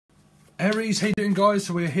Aries, how you doing, guys?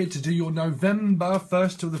 So we're here to do your November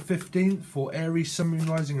 1st till the 15th for Aries, Sun, Moon,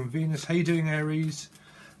 Rising and Venus. How you doing, Aries?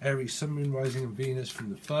 Aries, Sun, Moon, Rising and Venus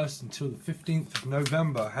from the 1st until the 15th of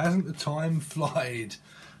November. Hasn't the time flied?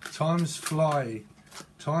 Times fly.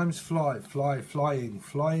 Times fly.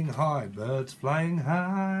 Flying high. Birds flying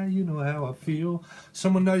high. You know how I feel.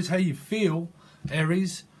 Someone knows how you feel,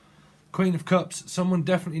 Aries. Queen of Cups, someone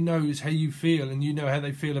definitely knows how you feel and you know how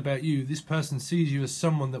they feel about you. This person sees you as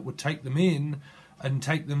someone that would take them in and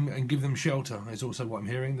take them and give them shelter, is also what I'm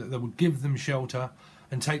hearing, that they would give them shelter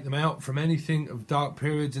and take them out from anything of dark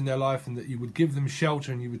periods in their life, and that you would give them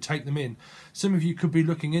shelter and you would take them in. Some of you could be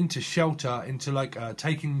looking into shelter, into like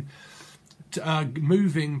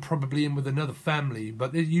moving probably in with another family,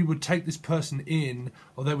 but you would take this person in,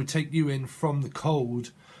 or they would take you in from the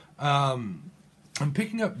cold. I'm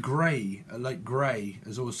picking up grey, like grey,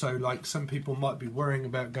 as also like some people might be worrying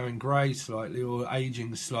about going grey slightly or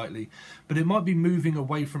aging slightly, but it might be moving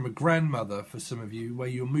away from a grandmother for some of you, where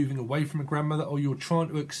you're moving away from a grandmother or you're trying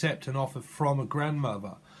to accept an offer from a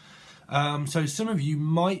grandmother. So some of you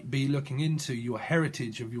might be looking into your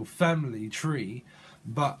heritage of your family tree,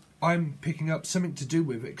 but I'm picking up something to do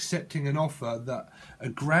with accepting an offer that a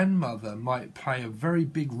grandmother might play a very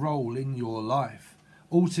big role in your life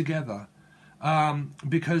altogether.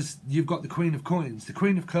 Because you've got the Queen of Coins, the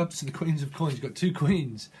Queen of Cups and the Queens of Coins. You've got two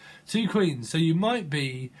queens. So you might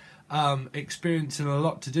be experiencing a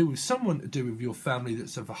lot to do with someone to do with your family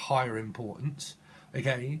that's of a higher importance,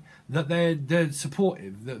 okay, that they're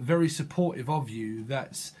supportive, that very supportive of you,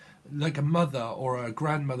 that's like a mother or a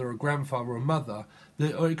grandmother or a grandfather or a mother,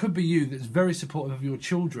 that, or it could be you that's very supportive of your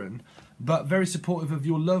children, but very supportive of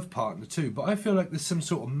your love partner too. But I feel like there's some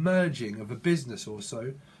sort of merging of a business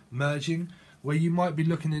also, where you might be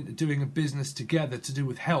looking into doing a business together to do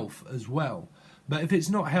with health as well. But if it's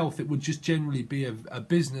not health, it would just generally be a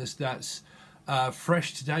business that's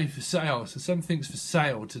fresh today for sale. So something's for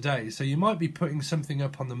sale today. So you might be putting something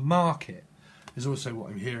up on the market, is also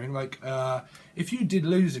what I'm hearing. Like if you did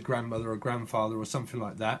lose a grandmother or grandfather or something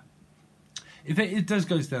like that, if it does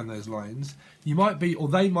goes down those lines, you might be, or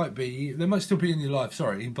they might still be in your life,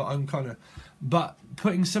 sorry, but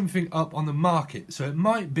putting something up on the market. So it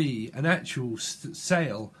might be an actual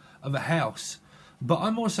sale of a house, but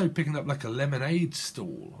I'm also picking up like a lemonade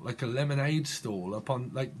stall, up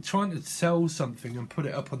on, like trying to sell something and put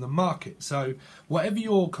it up on the market. So whatever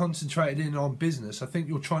you're concentrated in on business, I think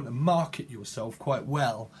you're trying to market yourself quite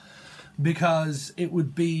well, because it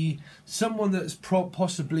would be someone that's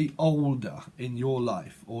possibly older in your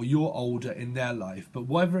life, or you're older in their life. But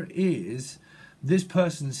whatever it is, this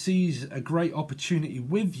person sees a great opportunity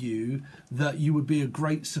with you, that you would be a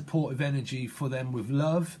great supportive energy for them with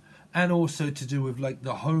love, and also to do with like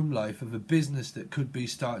the home life of a business that could be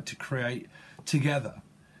started to create together.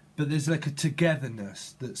 But there's like a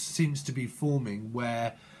togetherness that seems to be forming,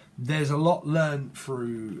 where there's a lot learned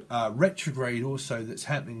through retrograde also that's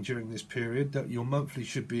happening during this period, that your monthly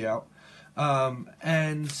should be out,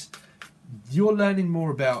 and you're learning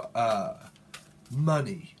more about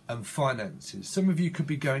money and finances. Some of you could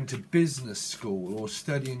be going to business school or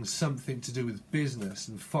studying something to do with business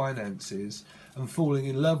and finances and falling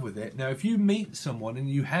in love with it. Now if you meet someone and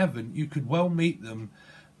you haven't, you could well meet them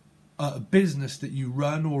at a business that you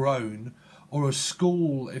run or own, or a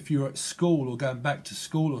school, if you're at school or going back to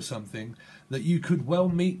school or something, that you could well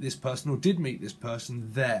meet this person or did meet this person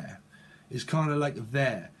there. It's kind of like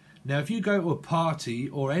there. Now if you go to a party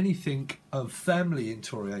or anything of family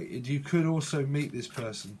oriented, you could also meet this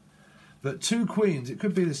person. But two queens, it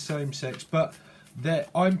could be the same sex, but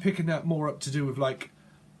I'm picking that more up to do with like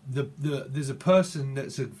there's a person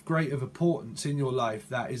that's of great of importance in your life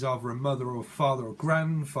that is either a mother or a father or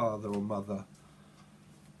grandfather or mother.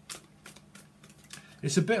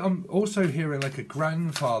 It's a bit, I'm also hearing like a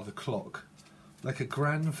grandfather clock.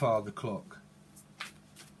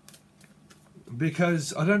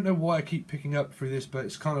 Because I don't know why I keep picking up through this, but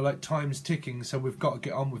it's kind of like time's ticking, so we've got to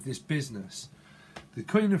get on with this business. The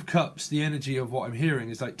Queen of Cups, the energy of what I'm hearing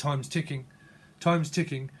is like time's ticking,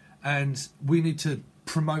 and we need to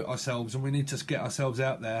promote ourselves and we need to get ourselves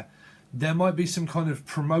out there. There might be some kind of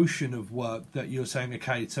promotion of work that you're saying,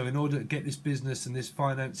 okay, so in order to get this business and this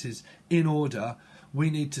finances in order, we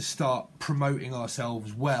need to start promoting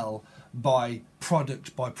ourselves well by product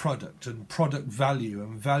and product value,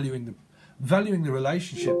 and valuing the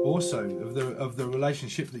relationship also of the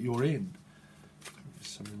relationship that you're in.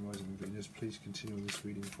 Sun, Moon, Rising and Venus. Please continue on this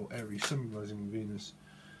reading for Aries, Sun, Moon, Rising and Venus.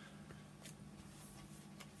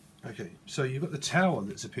 Okay, so you've got the Tower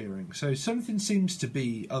that's appearing. So something seems to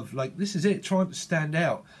be of like, this is it, trying to stand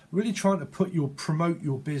out, really trying to promote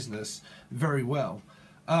your business very well.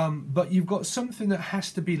 But you've got something that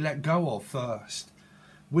has to be let go of first,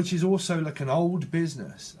 which is also like an old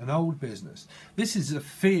business. This is a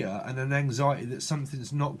fear and an anxiety that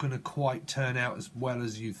something's not going to quite turn out as well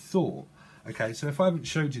as you thought. Okay, so if I haven't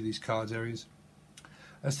showed you these cards, Aries,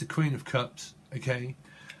 that's the Queen of Cups, okay?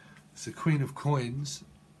 It's the Queen of Coins,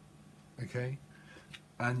 okay?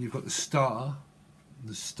 And you've got the Star.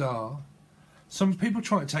 Some people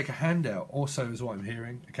try to take a handout also is what I'm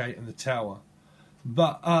hearing, okay? And the Tower.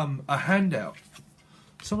 But a handout.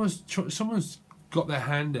 Someone's got their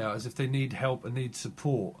hand out as if they need help and need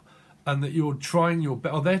support, and that you're trying your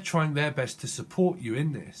best, or they're trying their best to support you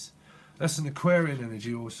in this. That's an Aquarian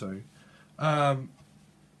energy also.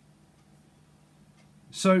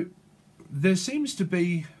 So there seems to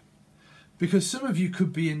be, because some of you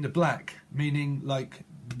could be in the black, meaning like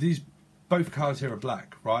these both cards here are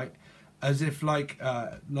black, right? As if like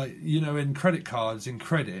you know, in credit cards, in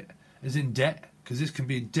credit, as in debt, because this can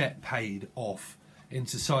be debt paid off in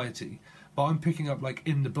society. But I'm picking up like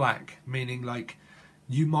in the black, meaning like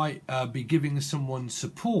you might be giving someone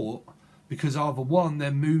support because either one,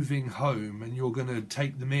 they're moving home and you're going to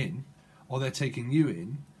take them in, or they're taking you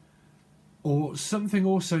in, or something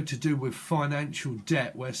also to do with financial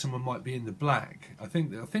debt where someone might be in the black. I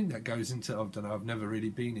think that goes into, I don't know, I've never really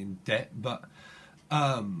been in debt, but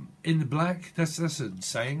in the black, that's a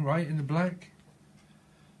saying, right? In the black,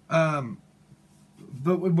 but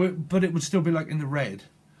it would still be like in the red.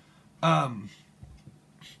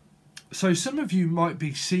 So some of you might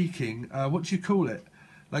be seeking what do you call it,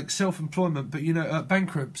 like self-employment, but you know,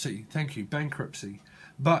 bankruptcy. Thank you, bankruptcy.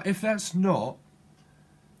 But if that's not,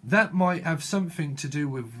 that might have something to do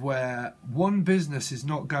with where one business is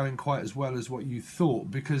not going quite as well as what you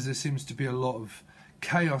thought, because there seems to be a lot of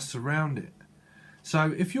chaos around it.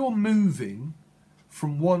 So if you're moving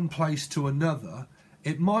from one place to another,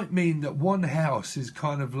 it might mean that one house is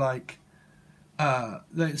kind of like, so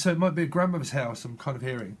it might be a grandmother's house, I'm kind of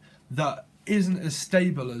hearing, that isn't as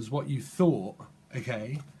stable as what you thought,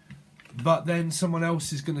 okay? But then someone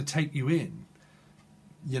else is going to take you in.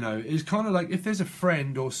 You know, it's kind of like if there's a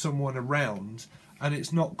friend or someone around and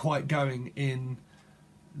it's not quite going in,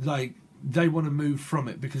 like they want to move from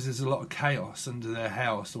it because there's a lot of chaos under their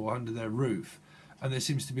house or under their roof, and there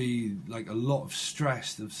seems to be like a lot of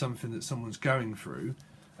stress of something that someone's going through,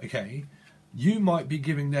 okay? You might be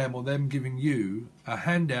giving them, or them giving you, a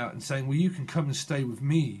handout and saying, well, you can come and stay with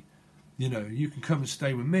me. You know, you can come and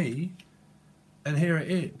stay with me, and here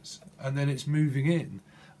it is. And then it's moving in.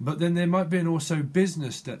 But then there might be an also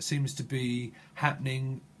business that seems to be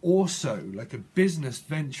happening also, like a business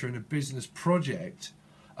venture and a business project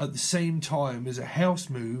at the same time as a house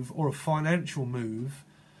move or a financial move.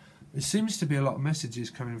 There seems to be a lot of messages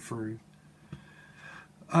coming through.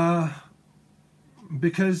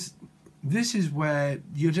 Because this is where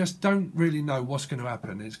you just don't really know what's going to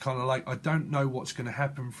happen. It's kind of like, I don't know what's going to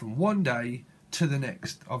happen from one day to the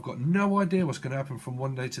next. I've got no idea what's going to happen from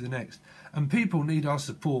one day to the next. And people need our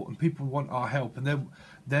support, and people want our help, and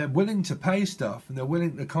they're willing to pay stuff, and they're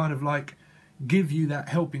willing to kind of like give you that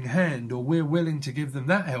helping hand, or we're willing to give them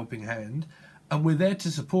that helping hand, and we're there to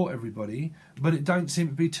support everybody. But it don't seem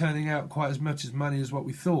to be turning out quite as much as money as what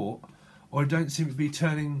we thought, or it don't seem to be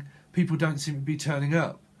turning. People don't seem to be turning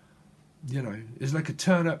up. You know, it's like a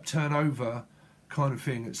turn up, turn over kind of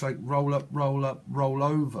thing. It's like roll up, roll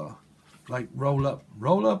over. Like roll up,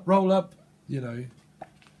 roll up, roll up. You know,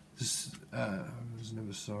 there's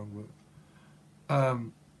another song, but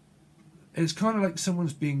it's kind of like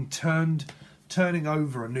someone's being turning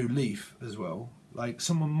over a new leaf as well. Like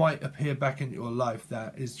someone might appear back into your life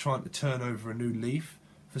that is trying to turn over a new leaf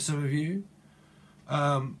for some of you.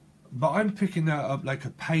 But I'm picking that up like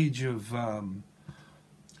a page of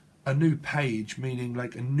a new page, meaning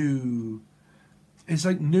like a new, it's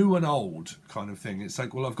like new and old kind of thing. It's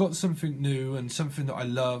like, well, I've got something new and something that I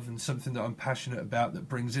love and something that I'm passionate about that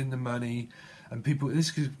brings in the money. And people,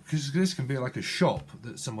 this can be like a shop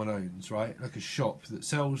that someone owns, right? Like a shop that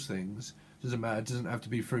sells things. Doesn't matter, it doesn't have to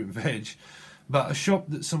be fruit and veg, but a shop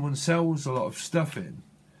that someone sells a lot of stuff in,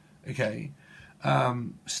 okay?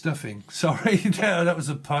 Stuffing, sorry, that was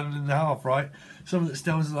a pun and a half, right? Someone that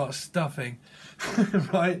sells a lot of stuffing,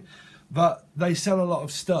 right? But they sell a lot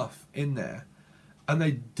of stuff in there, and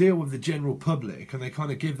they deal with the general public, and they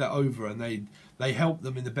kind of give that over, and they help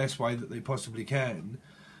them in the best way that they possibly can,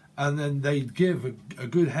 and then they give a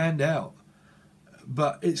good handout.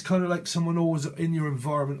 But it's kind of like someone always in your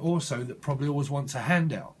environment also that probably always wants a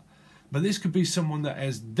handout. But this could be someone that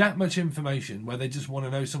has that much information where they just want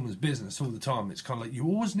to know someone's business all the time. It's kind of like, you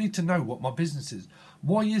always need to know what my business is.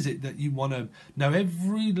 Why is it that you want to know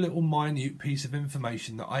every little minute piece of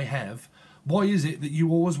information that I have? Why is it that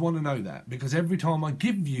you always want to know that? Because every time I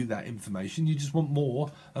give you that information, you just want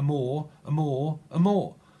more and more and more and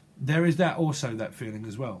more. There is that also, that feeling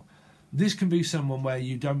as well. This can be someone where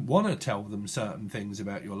you don't want to tell them certain things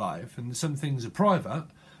about your life, and some things are private,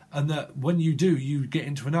 and that when you do, you get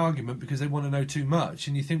into an argument because they want to know too much,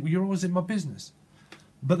 and you think, well, you're always in my business.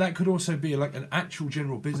 But that could also be like an actual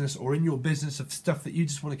general business, or in your business, of stuff that you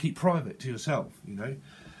just want to keep private to yourself, you know.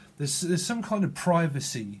 There's some kind of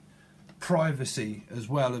privacy as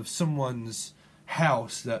well of someone's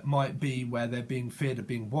house that might be where they're being feared of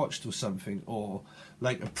being watched or something, or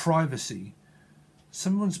like a privacy,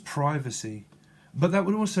 someone's privacy. But that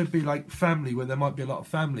would also be like family, where there might be a lot of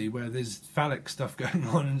family where there's phallic stuff going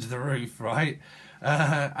on under the roof, right?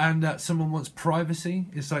 And that someone wants privacy.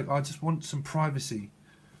 It's like, I just want some privacy.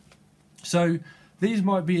 So these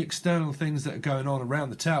might be external things that are going on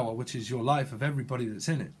around the tower, which is your life of everybody that's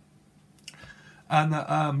in it. And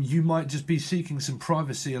that you might just be seeking some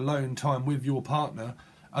privacy, alone time with your partner,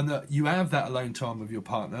 and that you have that alone time with your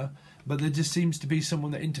partner, but there just seems to be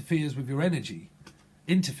someone that interferes with your energy.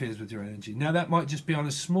 Now that might just be on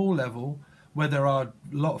a small level where there are a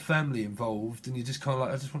lot of family involved, and you just kind of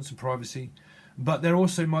like, I just want some privacy. But there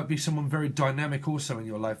also might be someone very dynamic also in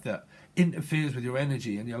your life that interferes with your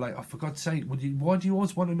energy, and you're like, oh, for God's sake, why do you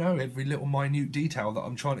always want to know every little minute detail that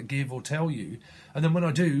I'm trying to give or tell you? And then when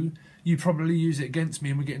I do, you probably use it against me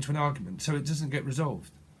and we get into an argument, so it doesn't get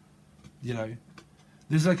resolved. You know,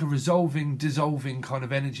 there's like a dissolving kind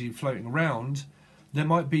of energy floating around. There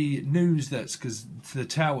might be news that's, because the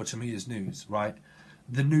tower to me is news, right?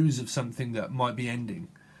 The news of something that might be ending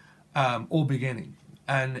or beginning.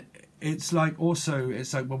 And it's like also,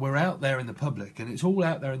 it's like, well, we're out there in the public, and it's all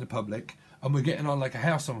out there in the public, and we're getting on like a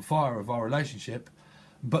house on fire of our relationship.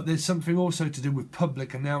 But there's something also to do with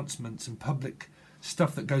public announcements and public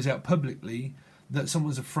stuff that goes out publicly, that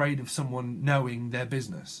someone's afraid of someone knowing their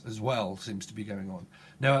business as well, seems to be going on.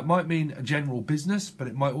 Now, it might mean a general business, but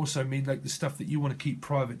it might also mean like the stuff that you want to keep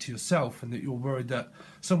private to yourself, and that you're worried that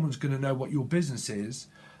someone's going to know what your business is.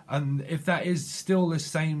 And if that is still the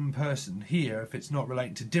same person here, if it's not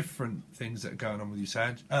relating to different things that are going on with you,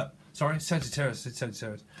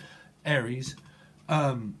 Sagittarius, Aries,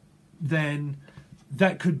 then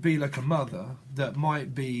that could be like a mother, that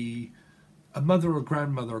might be a mother or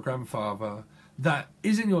grandmother or grandfather that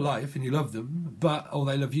is in your life, and you love them, or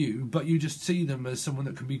they love you, but you just see them as someone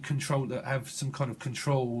that can be controlled, that have some kind of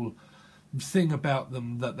control thing about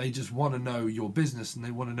them, that they just want to know your business and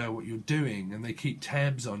they want to know what you're doing, and they keep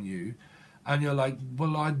tabs on you, and you're like,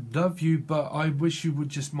 well, I love you, but I wish you would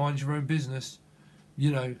just mind your own business,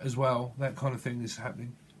 you know, as well. That kind of thing is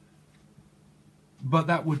happening. But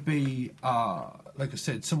that would be, like I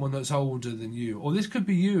said, someone that's older than you. Or this could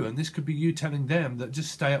be you, and this could be you telling them that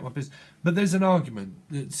just stay out my business. But there's an argument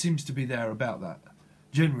that seems to be there about that,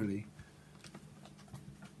 generally.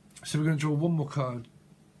 So we're going to draw one more card,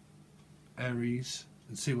 Aries,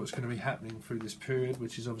 and see what's going to be happening through this period,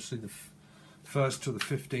 which is obviously the 1st to the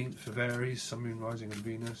 15th of Aries, Sun, Moon, Rising and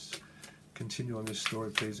Venus. Continue on this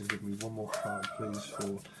story, please, and give me one more card, please,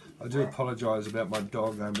 for... I do apologise about my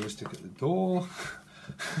dog going ballistic at the door.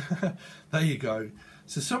 There you go.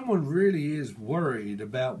 So someone really is worried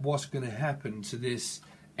about what's going to happen to this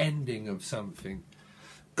ending of something.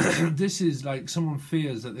 This is like someone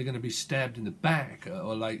fears that they're going to be stabbed in the back,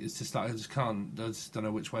 or like it's just like I just don't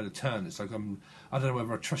know which way to turn. It's like I don't know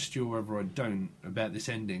whether I trust you or whether I don't about this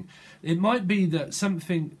ending. It might be that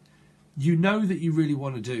something you know that you really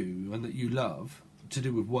want to do and that you love to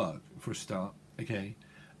do with work, for a start, okay?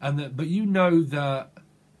 But you know that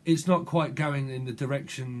it's not quite going in the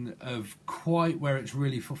direction of quite where it's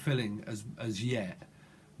really fulfilling as yet.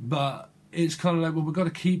 But it's kind of like, well, we've got to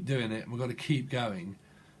keep doing it, and we've got to keep going,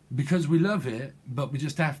 because we love it, but we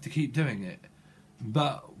just have to keep doing it.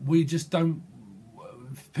 But we just don't...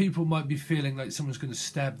 People might be feeling like someone's going to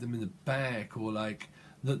stab them in the back, or like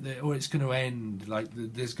or it's going to end, like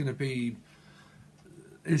there's going to be...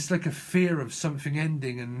 It's like a fear of something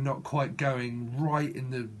ending and not quite going right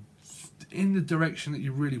in the direction that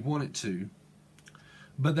you really want it to.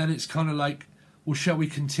 But then it's kind of like, well, shall we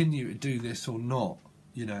continue to do this or not?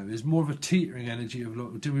 You know, there's more of a teetering energy of,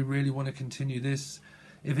 look, do we really want to continue this?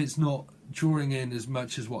 If it's not drawing in as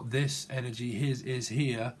much as what this energy is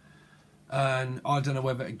here, and I don't know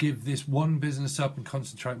whether to give this one business up and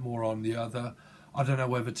concentrate more on the other. I don't know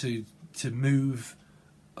whether to move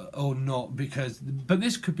or not, but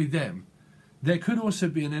this could be them. There could also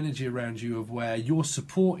be an energy around you of where you're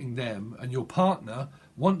supporting them and your partner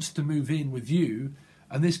wants to move in with you,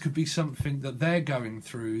 and this could be something that they're going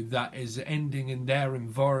through that is ending in their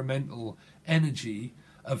environmental energy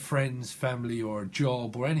of friends, family or a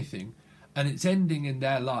job or anything, and it's ending in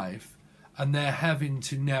their life, and they're having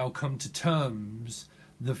to now come to terms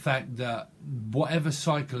the fact that whatever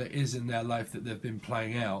cycle it is in their life that they've been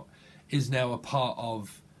playing out is now a part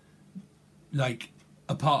of, like,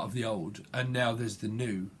 a part of the old, and now there's the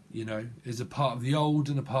new, you know, there's a part of the old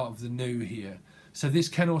and a part of the new here. So this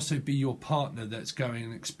can also be your partner that's going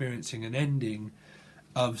and experiencing an ending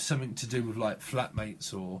of something to do with like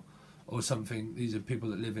flatmates or something. These are people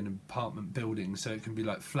that live in apartment buildings, so it can be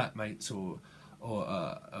like flatmates or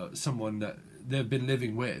someone that they've been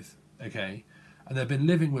living with, okay, and they've been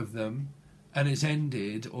living with them and it's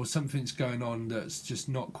ended, or something's going on that's just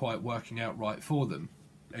not quite working out right for them,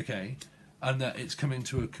 okay, and that it's coming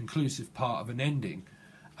to a conclusive part of an ending,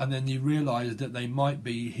 and then you realise that they might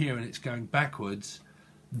be here and it's going backwards,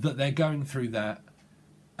 that they're going through that,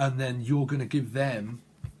 and then you're going to give them,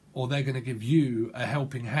 or they're going to give you a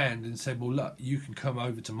helping hand and say, well, look, you can come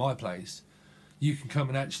over to my place, you can come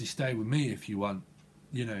and actually stay with me if you want,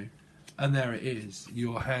 you know. And there it is,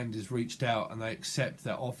 your hand is reached out and they accept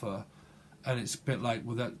that offer, and it's a bit like,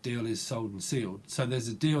 well, that deal is sold and sealed. So there's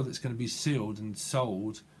a deal that's going to be sealed and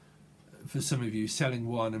sold for some of you, selling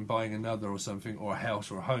one and buying another or something, or a house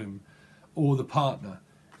or a home, or the partner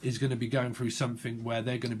is going to be going through something where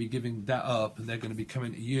they're going to be giving that up, and they're going to be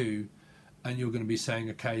coming to you, and you're going to be saying,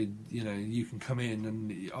 okay, you know, you can come in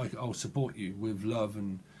and I'll support you with love,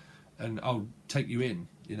 and I'll take you in,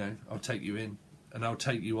 you know, I'll take you in and I'll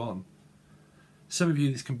take you on. Some of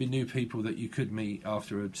you, this can be new people that you could meet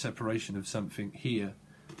after a separation of something here,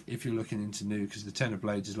 if you're looking into new, because the Ten of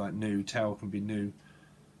Blades is like new, Tower can be new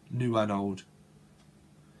and old.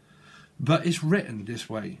 But it's written this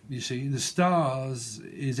way, you see. The stars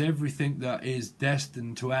is everything that is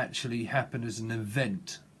destined to actually happen as an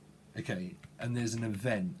event, okay, and there's an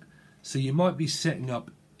event. So you might be setting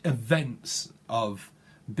up events of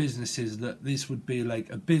businesses, that this would be like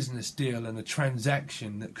a business deal and a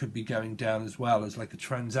transaction that could be going down as well, as like a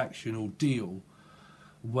transactional deal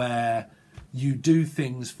where you do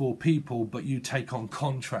things for people but you take on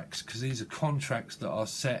contracts, because these are contracts that are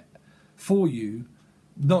set for you,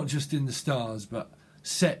 not just in the stars but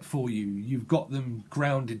set for you. You've got them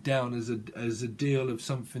grounded down as a deal of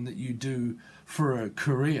something that you do for a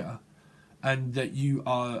career, and that you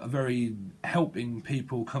are very helping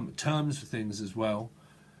people come to terms for things as well.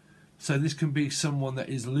 So this can be someone that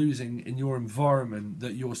is losing in your environment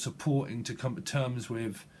that you're supporting to come to terms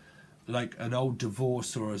with, like an old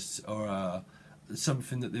divorce or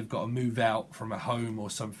something that they've got to move out from a home or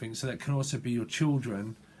something. So that can also be your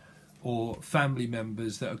children or family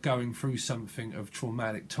members that are going through something of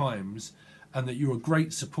traumatic times, and that you're a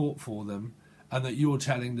great support for them, and that you're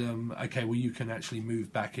telling them, okay, well, you can actually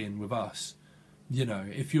move back in with us. You know,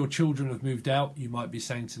 if your children have moved out, you might be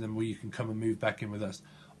saying to them, well, you can come and move back in with us.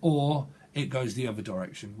 Or it goes the other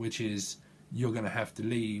direction, which is you're going to have to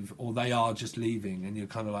leave, or they are just leaving, and you're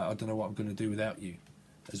kind of like, I don't know what I'm going to do without you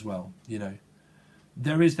as well, you know.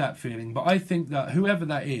 There is that feeling, but I think that whoever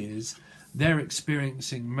that is, they're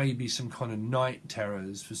experiencing maybe some kind of night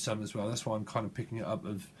terrors for some as well. That's why I'm kind of picking it up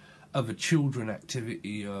of a children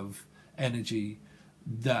activity of energy,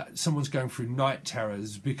 that someone's going through night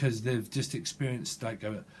terrors because they've just experienced like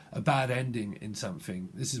a bad ending in something.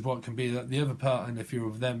 This is what can be that the other partner, if you're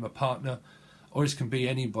with them, a partner, or it can be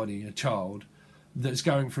anybody, a child, that's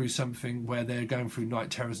going through something where they're going through night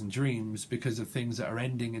terrors and dreams because of things that are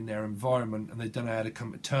ending in their environment, and they don't know how to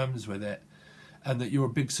come to terms with it, and that you're a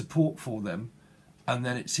big support for them. And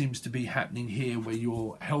then it seems to be happening here where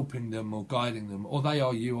you're helping them or guiding them, or they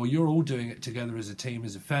are you, or you're all doing it together as a team,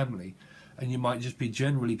 as a family. And you might just be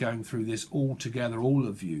generally going through this all together, all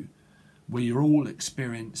of you, where you're all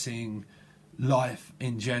experiencing life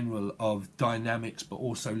in general of dynamics, but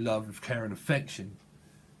also love, of care and affection.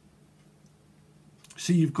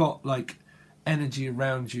 So you've got like energy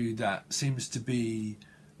around you that seems to be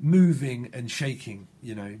moving and shaking,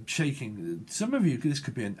 you know, shaking. Some of you, this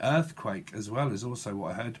could be an earthquake as well, is also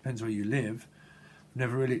what I heard. Depends where you live.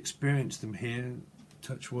 Never really experienced them here,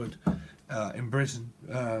 touch wood. In Britain,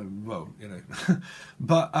 well, you know,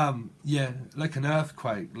 but yeah, like an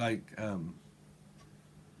earthquake, like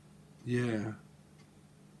yeah,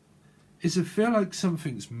 it's a feel like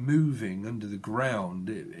something's moving under the ground.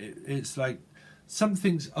 It's like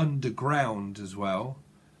something's underground as well,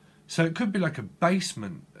 so it could be like a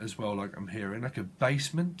basement as well, like I'm hearing, like a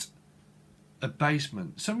basement.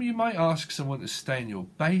 Some of you might ask someone to stay in your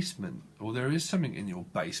basement, or there is something in your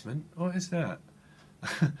basement. What is that?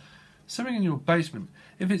 Something in your basement.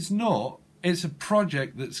 If it's not, it's a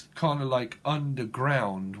project that's kind of like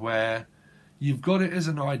underground, where you've got it as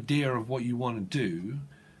an idea of what you want to do,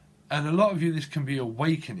 and a lot of you, this can be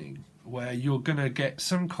awakening where you're going to get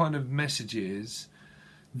some kind of messages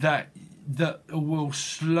that will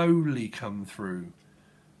slowly come through,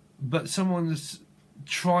 but someone's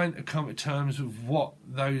trying to come to terms with what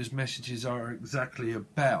those messages are exactly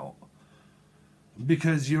about,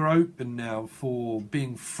 because you're open now for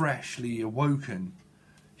being freshly awoken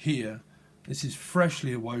here. This is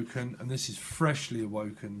freshly awoken, and this is freshly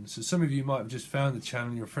awoken. So some of you might have just found the channel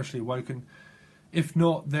and you're freshly awoken. If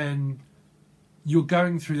not, then you're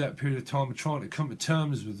going through that period of time of trying to come to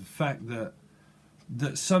terms with the fact that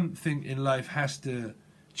something in life has to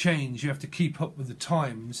change. You have to keep up with the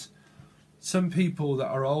times. Some people that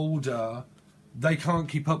are older, they can't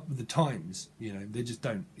keep up with the times. You know, they just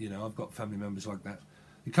don't. You know, I've got family members like that.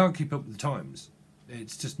 They can't keep up with the times.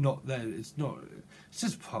 It's just not there. It's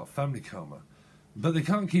just part of family karma. But they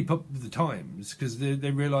can't keep up with the times because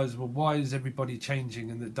they realise, well, why is everybody changing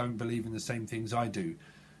and that don't believe in the same things I do?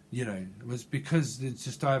 You know, it was because it's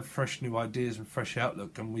just I have fresh new ideas and fresh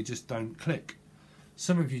outlook, and we just don't click.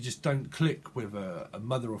 Some of you just don't click with a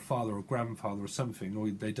mother or father or grandfather or something, or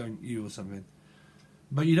they don't you or something.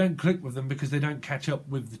 But you don't click with them because they don't catch up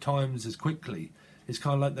with the times as quickly. It's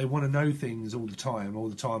kind of like they want to know things all the time, all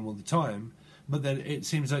the time, all the time. But then it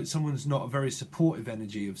seems like someone's not a very supportive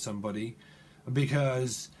energy of somebody,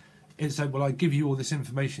 because it's like, well, I give you all this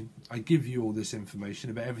information. I give you all this information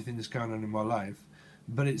about everything that's going on in my life.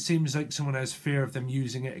 But it seems like someone has fear of them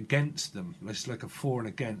using it against them. It's like a for and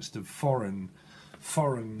against of foreign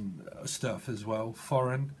stuff as well.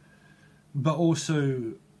 Foreign. But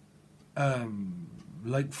also,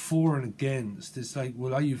 like for and against. It's like,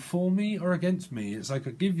 well, are you for me or against me? It's like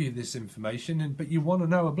I give you this information, but you want to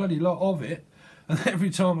know a bloody lot of it. And every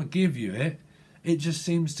time I give you it, it just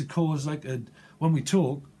seems to cause like when we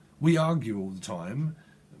talk, we argue all the time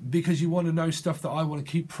because you want to know stuff that I want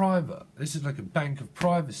to keep private. This is like a bank of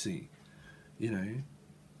privacy, you know.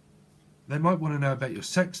 They might want to know about your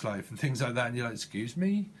sex life and things like that, and you're like, excuse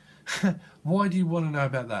me? Why do you want to know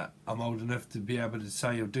about that? I'm old enough to be able to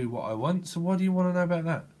say or do what I want, so why do you want to know about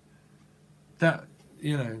that? That,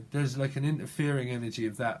 you know, there's like an interfering energy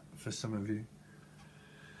of that for some of you.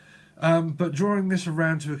 But drawing this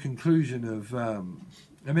around to a conclusion of,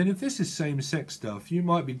 I mean, if this is same-sex stuff, you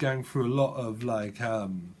might be going through a lot of, like,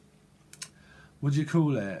 what do you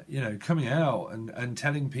call it? You know, coming out and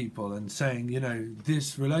telling people and saying, you know,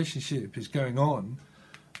 this relationship is going on,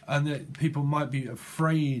 and that people might be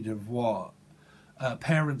afraid of what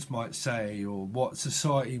parents might say or what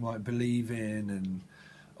society might believe in and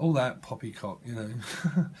all that poppycock, you know.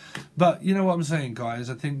 But you know what I'm saying, guys?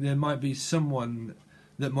 I think there might be someone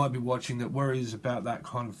that might be watching that worries about that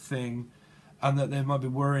kind of thing, and that they might be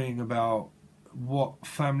worrying about what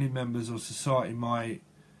family members or society might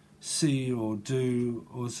see or do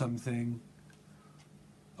or something,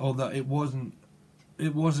 or that it wasn't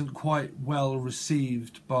quite well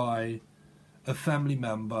received by a family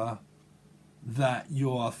member that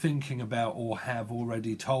you are thinking about or have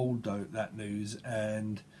already told that news,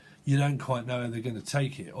 and you don't quite know how they're going to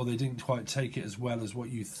take it, or they didn't quite take it as well as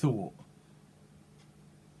what you thought.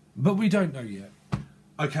 But we don't know yet.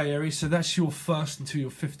 Okay, Aries, so that's your 1st until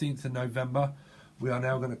your 15th of November. We are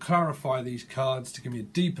now going to clarify these cards to give me a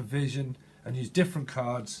deeper vision and use different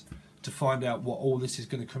cards to find out what all this is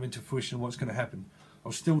going to come into fruition and what's going to happen.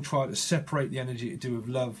 I'll still try to separate the energy to do with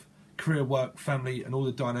love, career, work, family, and all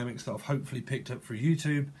the dynamics that I've hopefully picked up through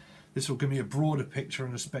YouTube. This will give me a broader picture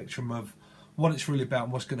and a spectrum of what it's really about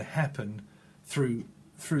and what's going to happen through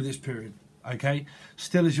this period. Okay,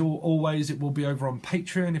 still as always, it will be over on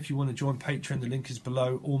Patreon. If you want to join Patreon, the link is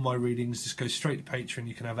below. All my readings just go straight to Patreon.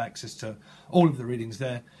 You can have access to all of the readings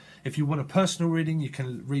there. If you want a personal reading, you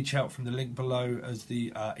can reach out from the link below, as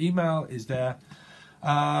the email is there.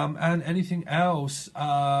 And anything else,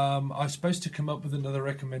 I'm supposed to come up with another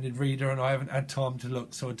recommended reader, and I haven't had time to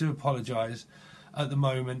look, so I do apologise at the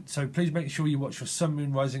moment. So please make sure you watch your Sun,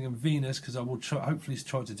 Moon, Rising and Venus, because I will hopefully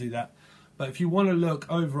try to do that. But if you want to look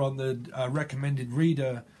over on the recommended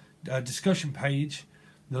reader discussion page,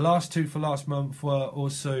 the last two for last month were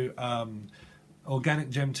also Organic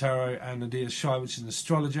Gem Tarot and Aries Shah, which is an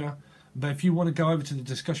astrologer. But if you want to go over to the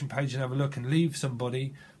discussion page and have a look and leave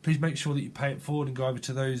somebody, please make sure that you pay it forward and go over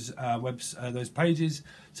to those those pages,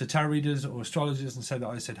 to tarot readers or astrologers, and say that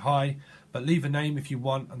I said hi. But leave a name if you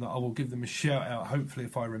want, and I will give them a shout out, hopefully,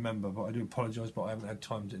 if I remember. But I do apologise, but I haven't had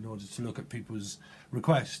time in order to look at people's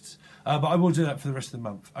requests. But I will do that for the rest of the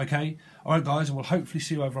month. Okay? All right, guys, and we'll hopefully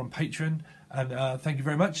see you over on Patreon. And thank you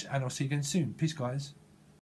very much, and I'll see you again soon. Peace, guys.